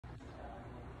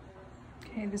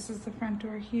Okay, this is the front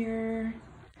door here.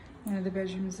 One of the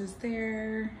bedrooms is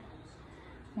there.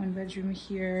 One bedroom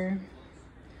here.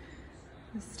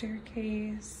 The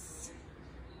staircase.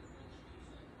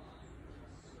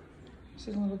 This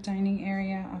is a little dining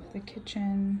area off the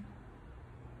kitchen.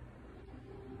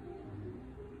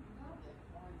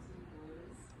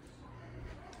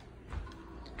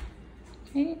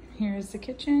 Okay, here's the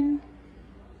kitchen.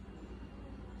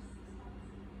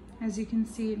 As you can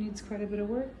see, it needs quite a bit of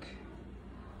work.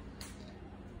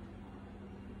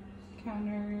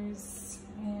 Counters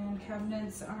and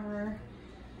cabinets are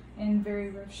in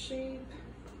very rough shape.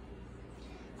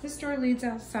 This door leads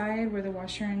outside where the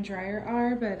washer and dryer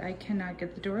are, but I cannot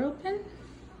get the door open.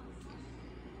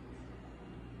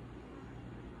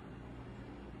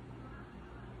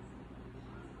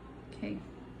 Okay.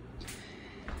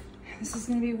 This is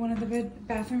going to be one of the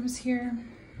bathrooms here.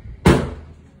 Let's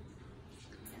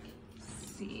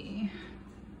see.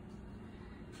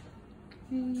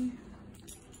 Okay.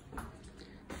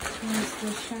 Here's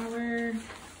the shower.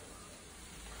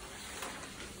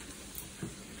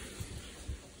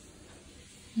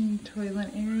 And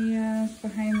toilet area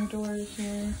behind the doors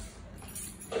here.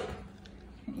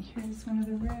 Okay, here's one of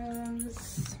the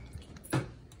rooms.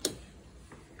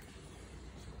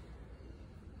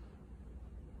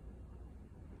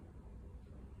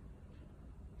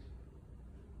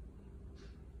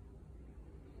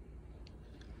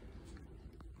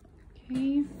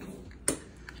 Okay.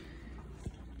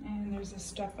 And there's a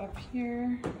step up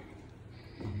here.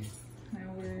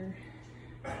 Now we're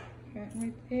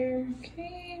right there.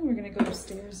 Okay, we're gonna go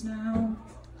upstairs now.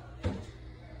 I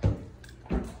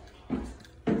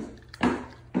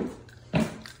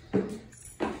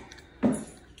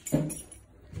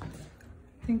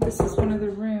think this is one of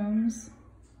the rooms.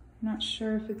 Not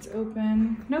sure if it's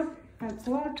open. Nope, that's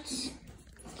locked.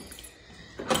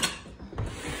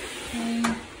 Okay.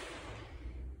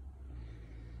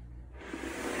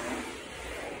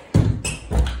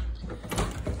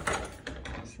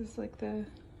 This is like the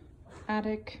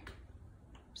attic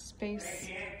space.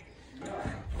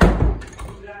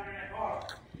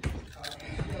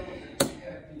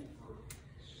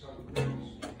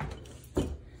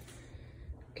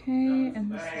 Okay,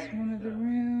 and this is one of the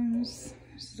rooms.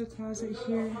 This is a closet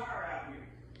here.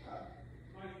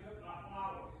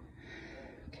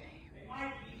 Okay.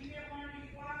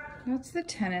 That's the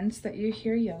tenants that you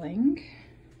hear yelling.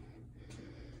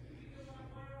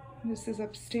 This is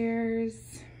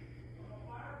upstairs.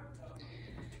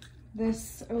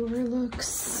 This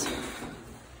overlooks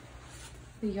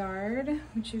the yard,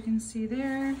 which you can see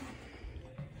there.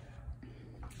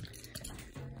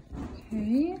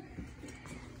 Okay.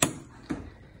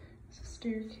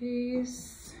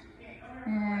 Staircase,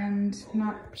 and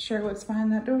not sure what's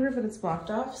behind that door, but it's blocked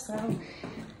off, so I'm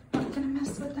not gonna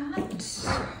mess with that.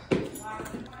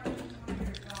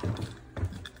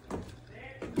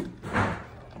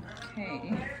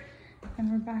 Okay,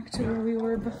 and we're back to where we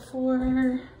were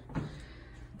before.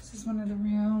 This is one of the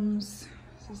rooms.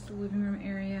 This is the living room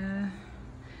area.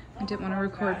 I didn't want to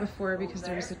record before because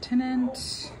there was a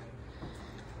tenant.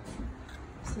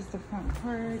 This is the front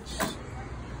porch.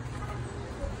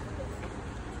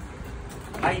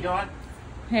 How you doing?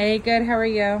 Hey, good. How are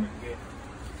you? Good.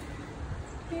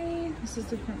 Okay, this is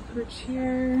the front porch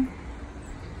here.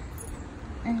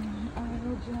 And I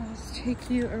will just take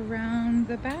you around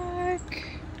the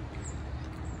back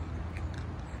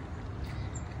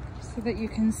so that you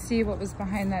can see what was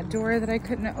behind that door that I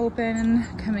couldn't open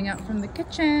coming out from the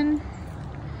kitchen.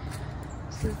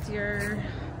 This is your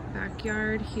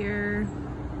backyard here.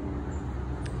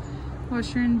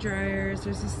 Washer and dryers,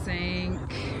 there's a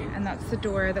sink, and that's the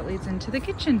door that leads into the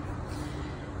kitchen.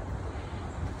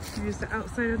 Here's the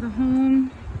outside of the home.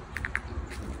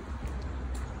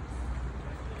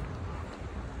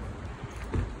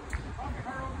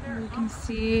 You can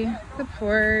see the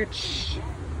porch,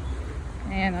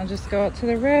 and I'll just go out to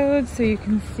the road so you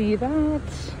can see that.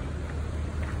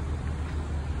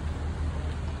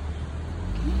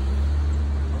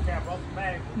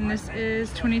 And this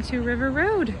is 22 River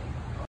Road.